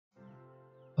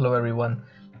Hello everyone,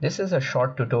 this is a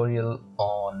short tutorial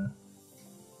on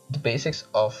the basics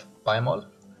of Pymol.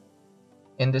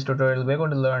 In this tutorial we're going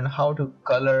to learn how to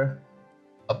color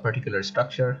a particular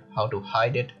structure, how to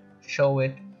hide it, show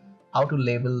it, how to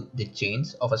label the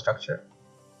chains of a structure.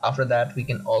 After that we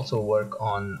can also work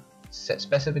on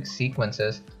specific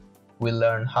sequences. We'll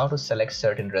learn how to select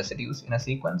certain residues in a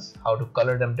sequence, how to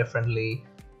color them differently,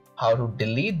 how to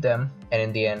delete them, and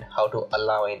in the end how to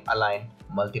align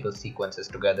multiple sequences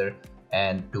together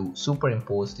and to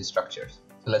superimpose the structures.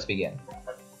 So let's begin.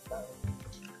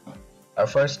 Our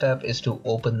first step is to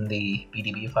open the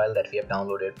PDB file that we have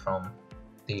downloaded from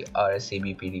the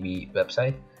RSCB PDB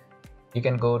website. You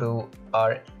can go to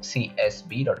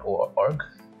rcsb.org,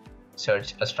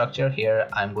 search a structure. Here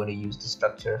I'm going to use the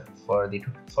structure for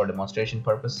demonstration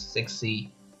purpose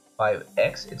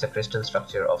 6C5X. It's a crystal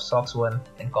structure of SOX1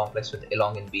 in complex with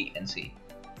elongin B and C.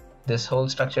 This whole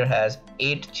structure has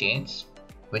 8 chains,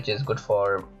 which is good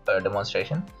for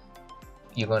demonstration.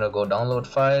 You're going to go download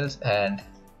files and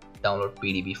download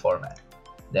PDB format.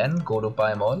 Then go to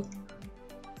Pymol,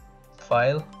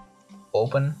 file,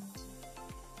 open,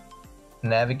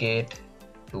 navigate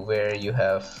to where you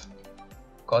have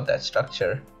got that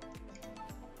structure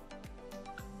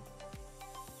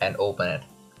and open it.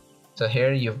 So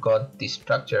here you've got the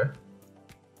structure.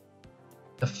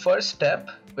 The first step,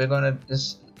 we're going to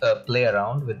just play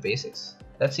around with basics.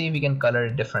 Let's see if we can color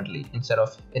it differently. Instead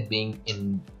of it being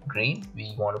in green,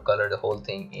 we want to color the whole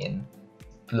thing in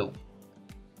blue.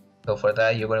 So for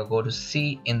that you're going to go to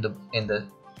C in the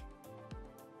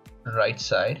right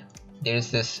side. There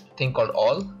is this thing called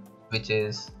all, which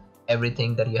is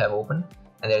everything that you have open,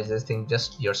 and there's this thing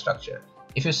just your structure.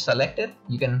 If you select it,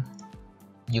 you can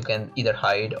either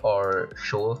hide or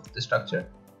show the structure.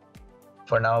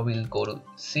 For now we'll go to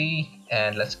C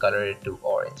and let's color it to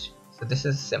orange. So this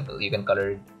is simple, you can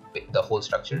color it, the whole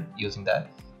structure using that.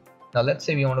 Now let's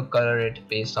say we want to color it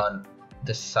based on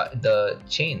the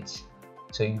chains.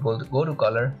 So you go to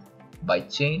color by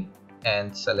chain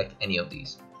and select any of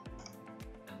these,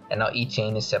 and now each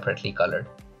chain is separately colored.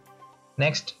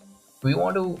 Next we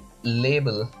want to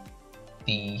label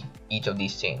each of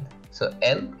these chains. So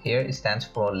L here it stands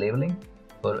for labeling,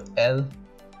 for L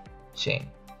chain.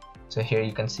 So here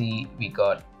you can see we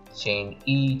got chain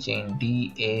E, chain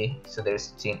D, A, so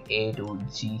there's chain A to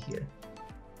G here.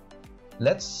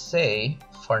 Let's say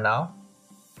for now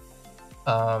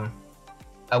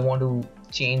I want to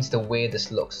change the way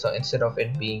this looks. So instead of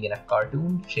it being in a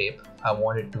cartoon shape, I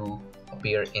want it to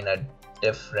appear in a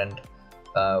different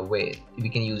way. We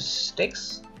can use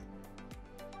sticks,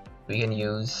 we can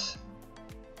use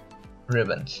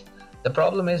ribbons. The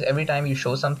problem is every time you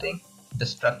show something, the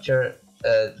structure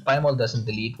Pymol doesn't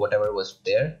delete whatever was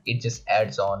there, it just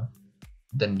adds on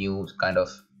the new kind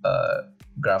of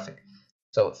graphic.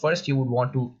 So first you would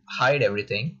want to hide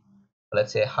everything.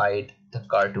 Let's say hide the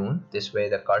cartoon. This way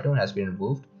the cartoon has been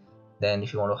removed. Then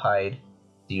if you want to hide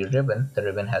the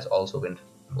ribbon has also been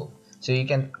removed. So you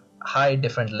can hide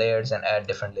different layers and add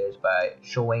different layers by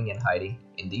showing and hiding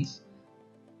in these.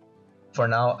 For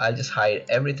now I'll just hide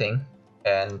everything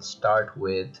and start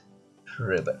with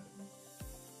ribbon.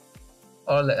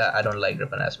 Or I don't like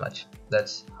ribbon as much.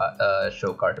 Let's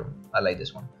show cartoon. I like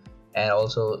this one. And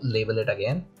also label it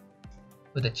again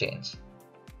with the chains.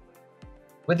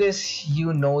 With this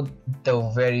you know the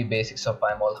very basics of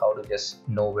Pymol, how to just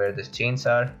know where the chains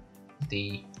are.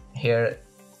 These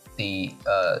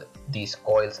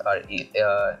coils are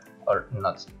or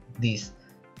not, these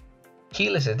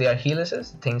helices, they are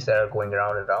helices, things that are going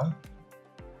around and around.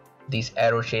 These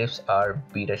arrow shapes are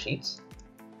beta sheets.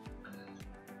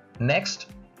 Next,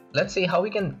 let's see how we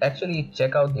can actually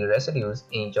check out the residues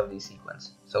in each of these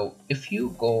sequences. So if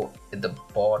you go at the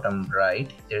bottom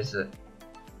right, there's a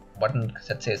button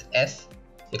that says S.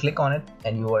 You click on it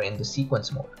and you are in the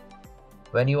sequence mode.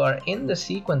 When you are in the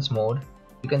sequence mode,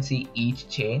 you can see each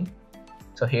chain.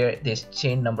 So here this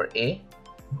chain number A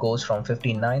goes from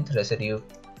 59th residue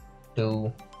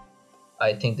to,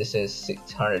 I think this is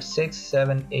 606,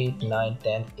 7, 8, 9,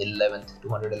 10, 11th,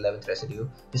 211th residue.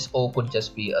 This O could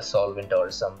just be a solvent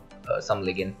or some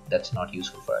ligand that's not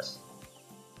useful for us.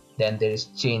 Then there is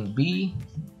chain B,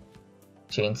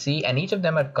 chain C, and each of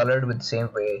them are colored with the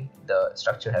same way the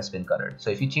structure has been colored.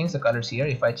 So if you change the colors here,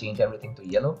 if I change everything to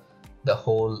yellow, the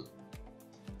whole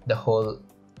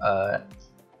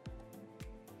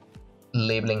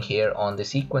labeling here on the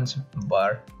sequence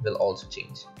bar will also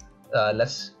change.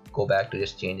 Let's go back to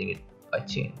just changing it by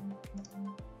chain.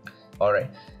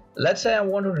 Alright, let's say I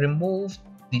want to remove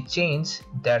the chains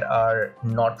that are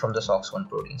not from the SOX1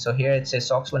 protein. So here it says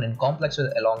SOX1 in complex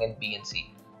with elongin B and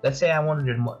C. Let's say I want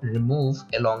to remove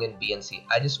elongin B and C.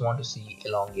 I just want to see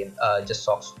elongin, just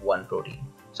SOX1 protein.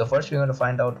 So first we're going to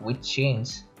find out which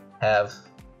chains have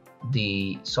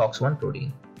the SOX1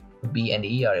 protein. B and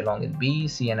E are elongin B,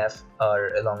 C and F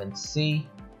are elongin C,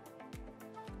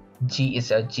 G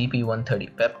is a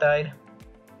GP130 peptide,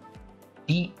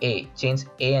 DA, chains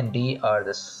A and D are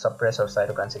the suppressor of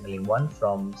cytokine signaling 1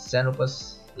 from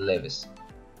Xenopus laevis.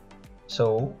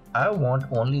 So I want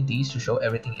only these to show,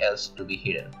 everything else to be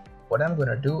hidden. What I'm going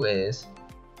to do is,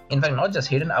 in fact not just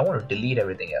hidden, I want to delete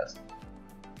everything else.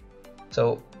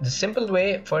 So the simple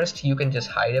way, first you can just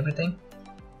hide everything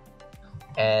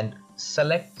and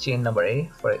select chain number A.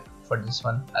 For this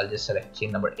one I'll just select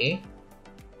chain number A,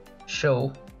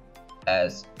 show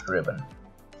as ribbon.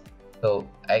 So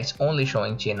it's only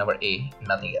showing chain number A,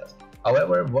 nothing else.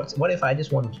 However, what if I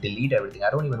just want to delete everything? I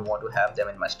don't even want to have them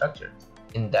in my structure.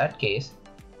 In that case,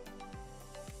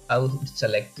 I'll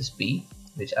select this B,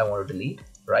 which I want to delete,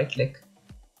 right click,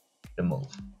 remove.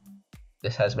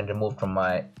 This has been removed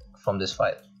from this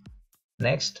file.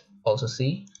 Next, also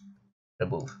C,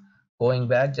 remove. Going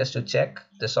back just to check,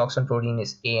 the SOX1 protein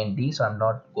is A and D, so I'm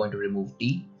not going to remove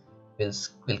D.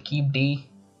 We'll keep D.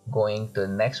 Going to the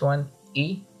next one,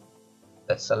 E.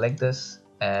 Let's select this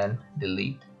and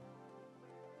delete.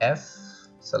 F,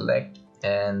 select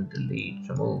and delete,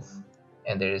 remove.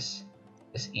 And there is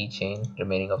this E chain,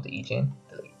 remaining of the E chain,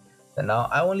 delete. So now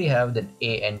I only have the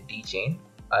A and D chain.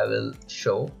 I will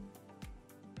show,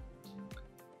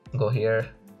 go here.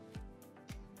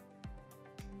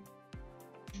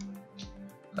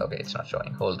 Okay, it's not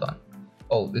showing, hold on.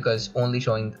 Oh, because only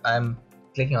showing, I'm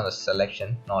clicking on the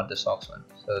selection, not the SOX1.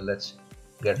 So let's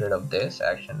get rid of this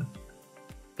action,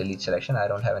 delete selection. I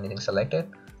don't have anything selected.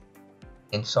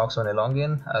 In SOX1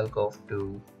 elongin, I'll go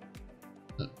to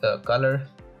color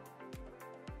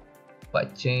by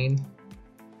chain.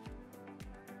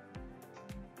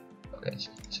 Okay,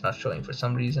 it's not showing for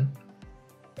some reason.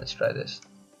 Let's try this.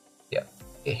 Yeah,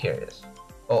 okay, here it is.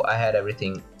 Oh, I had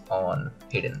everything on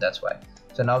hidden, that's why.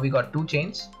 So now we got two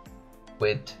chains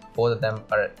with both of them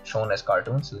are shown as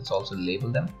cartoons. Let's also label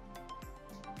them.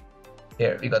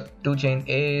 Here we got two chain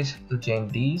A's, two chain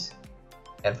D's,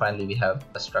 and finally we have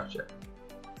a structure.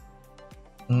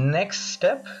 Next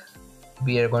step,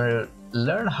 we are going to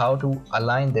learn how to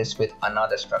align this with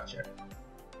another structure.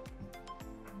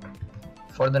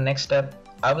 For the next step,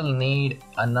 I will need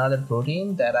another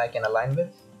protein that I can align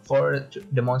with. For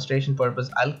demonstration purpose,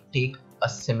 I'll take a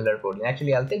similar protein.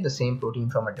 Actually, I'll take the same protein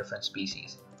from a different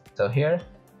species. So here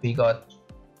we got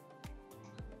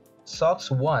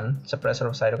SOX1, suppressor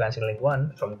of cytokine signaling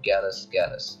 1 from Gallus,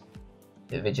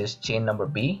 which is chain number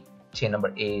B. Chain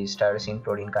number A is tyrosine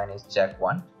protein kinase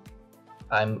JAK1.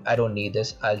 I don't need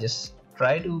this. I'll just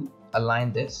try to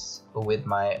align this with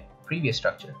my previous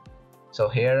structure. So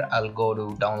here I'll go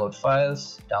to download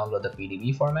files, download the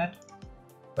PDB format.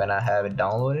 When I have it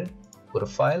downloaded, go to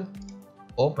file,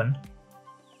 open,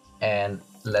 and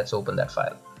let's open that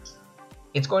file.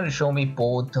 It's going to show me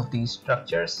both of these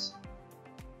structures,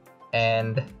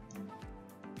 and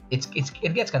it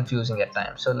gets confusing at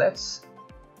times. So let's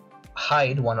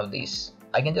hide one of these.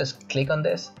 I can just click on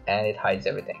this and it hides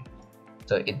everything.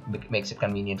 So it makes it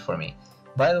convenient for me.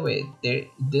 By the way,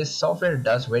 this software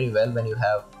does very well when you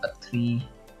have a three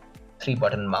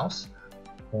button mouse.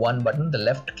 One button, the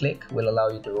left click, will allow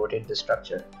you to rotate the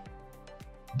structure.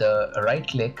 The right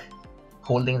click,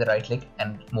 holding the right click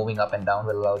and moving up and down,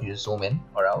 will allow you to zoom in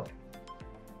or out.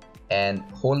 And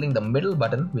holding the middle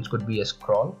button, which could be a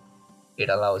scroll, it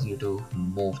allows you to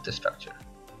move the structure.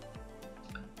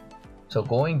 So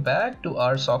going back to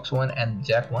our SOX1 and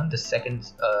JAK1, the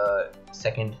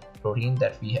second protein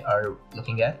that we are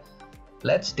looking at,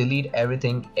 let's delete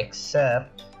everything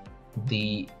except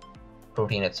the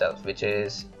protein itself, which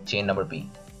is chain number B.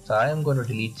 So I am going to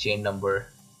delete chain number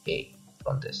A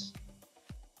from this.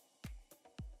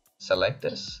 Select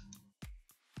this.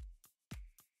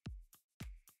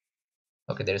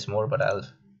 Okay, there's more, but I'll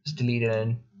just delete it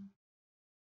in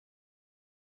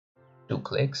 2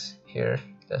 clicks. Here,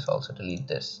 let's also delete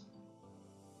this.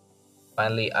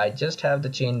 Finally, I just have the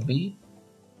chain B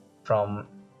from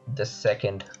the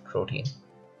second protein.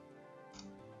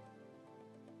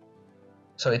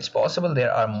 So it's possible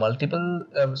there are multiple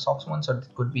SOX1, so it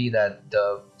could be that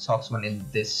the SOX1 in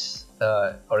this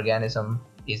organism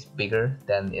is bigger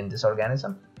than in this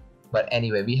organism. But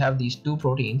anyway, we have these two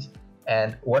proteins,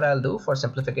 and what I'll do for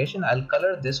simplification, I'll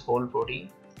color this whole protein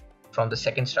from the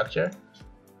second structure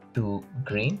to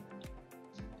green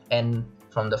and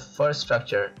from the first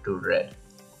structure to red.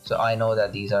 So I know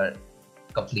that these are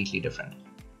completely different.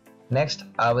 Next,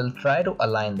 I will try to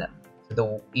align them.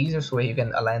 the easiest way you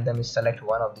can align them is select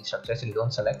one of these structures. If you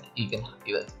don't select, you can,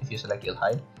 if you select, you'll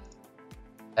hide.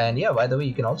 And yeah, by the way,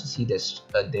 you can also see this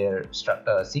their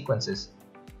sequences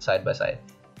side by side.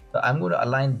 So I'm going to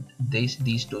align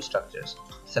these two structures.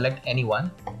 Select any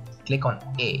one, click on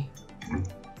A,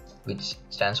 which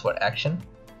stands for action.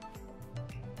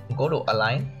 Go to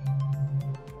align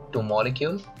to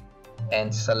molecule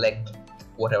and select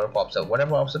whatever pops up.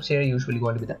 Whatever pops up here usually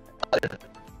going to be the other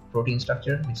protein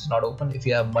structure which is not open. If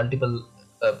you have multiple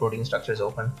protein structures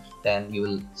open, then you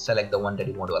will select the one that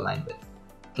you want to align with.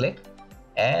 Click,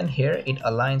 and here it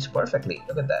aligns perfectly.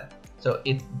 Look at that. So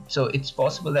it's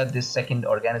possible that this second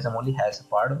organism only has a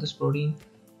part of this protein.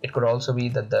 It could also be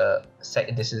that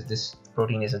this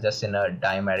protein is just in a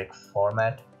dimeric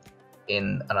format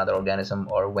in another organism,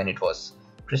 or when it was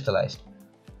crystallized.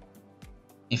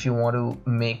 If you want to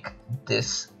make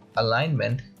this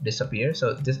alignment disappear,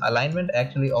 so this alignment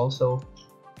actually also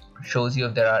shows you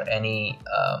if there are any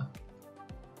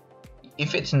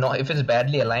if it's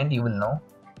badly aligned, you will know.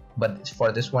 But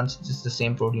for this one, since it's the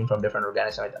same protein from different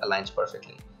organism, it aligns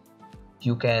perfectly.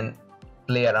 You can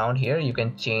play around here. You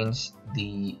can change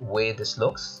the way this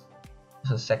looks.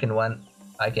 So second one,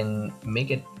 I can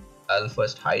make it, I'll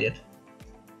first hide it,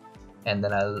 and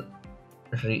then I'll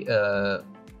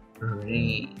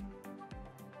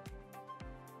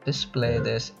display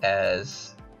this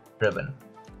as ribbon.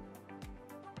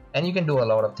 And you can do a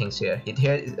lot of things here.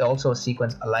 Here is also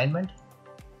sequence alignment.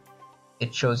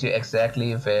 It shows you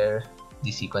exactly where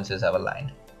the sequences have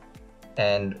aligned,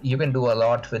 and you can do a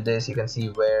lot with this. You can see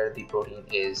where the protein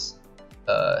is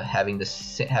having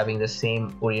the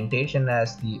same orientation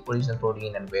as the original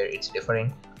protein and where it's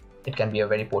differing. It can be a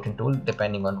very potent tool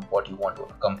depending on what you want to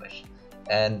accomplish.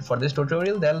 And for this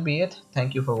tutorial, that'll be it.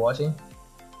 Thank you for watching.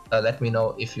 Let me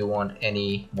know if you want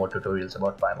any more tutorials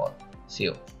about Pymol. See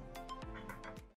you.